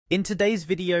In today's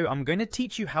video, I'm going to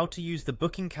teach you how to use the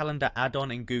Booking Calendar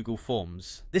add-on in Google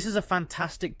Forms. This is a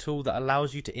fantastic tool that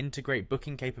allows you to integrate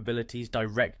booking capabilities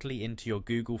directly into your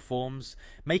Google Forms,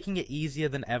 making it easier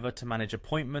than ever to manage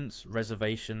appointments,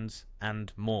 reservations,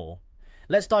 and more.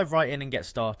 Let's dive right in and get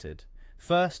started.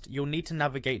 First, you'll need to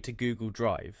navigate to Google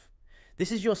Drive.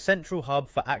 This is your central hub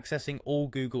for accessing all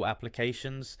Google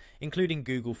applications, including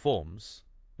Google Forms.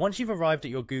 Once you've arrived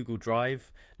at your Google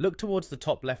Drive, look towards the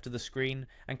top left of the screen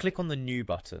and click on the New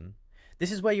button.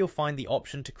 This is where you'll find the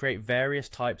option to create various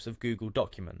types of Google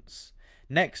documents.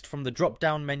 Next, from the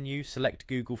drop-down menu, select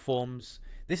Google Forms.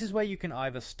 This is where you can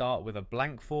either start with a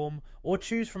blank form or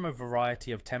choose from a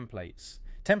variety of templates.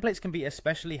 Templates can be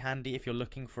especially handy if you're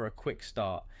looking for a quick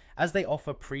start, as they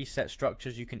offer preset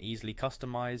structures you can easily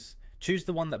customize. Choose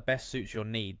the one that best suits your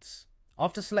needs.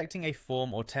 After selecting a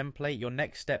form or template, your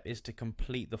next step is to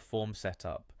complete the form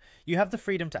setup. You have the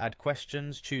freedom to add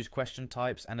questions, choose question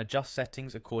types, and adjust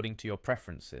settings according to your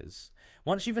preferences.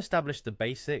 Once you've established the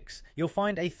basics, you'll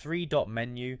find a three-dot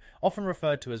menu, often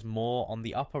referred to as More, on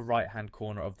the upper right-hand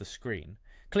corner of the screen.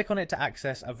 Click on it to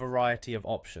access a variety of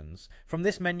options. From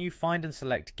this menu, find and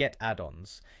select Get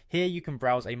Add-ons. Here you can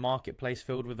browse a marketplace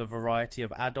filled with a variety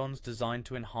of add-ons designed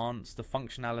to enhance the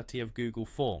functionality of Google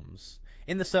Forms.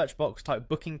 In the search box, type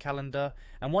Booking Calendar,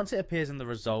 and once it appears in the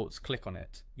results, click on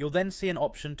it. You'll then see an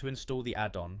option to install the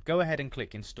add-on. Go ahead and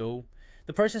click Install.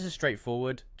 The process is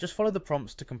straightforward. Just follow the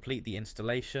prompts to complete the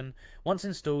installation. Once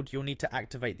installed, you'll need to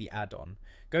activate the add-on.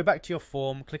 Go back to your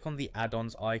form, click on the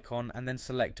add-ons icon, and then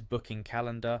select Booking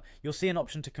Calendar. You'll see an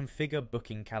option to configure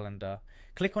Booking Calendar.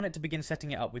 Click on it to begin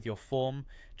setting it up with your form.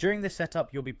 During this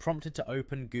setup, you'll be prompted to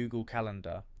open Google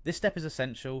Calendar. This step is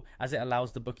essential as it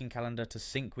allows the Booking Calendar to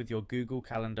sync with your Google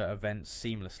Calendar events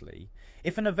seamlessly.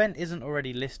 If an event isn't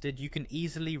already listed, you can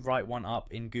easily write one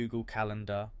up in Google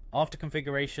Calendar. After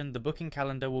configuration, the Booking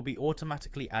Calendar will be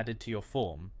automatically added to your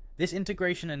form. This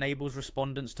integration enables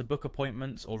respondents to book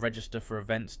appointments or register for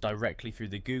events directly through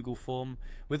the Google form.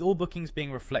 With all bookings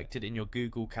being reflected in your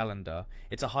Google Calendar,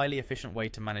 it's a highly efficient way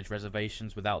to manage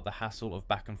reservations without the hassle of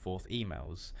back and forth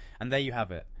emails. And there you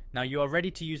have it. Now you are ready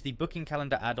to use the Booking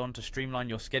Calendar add-on to streamline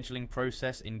your scheduling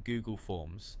process in Google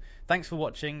Forms. Thanks for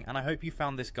watching, and I hope you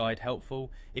found this guide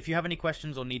helpful. If you have any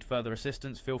questions or need further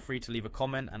assistance, feel free to leave a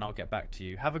comment and I'll get back to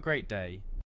you. Have a great day.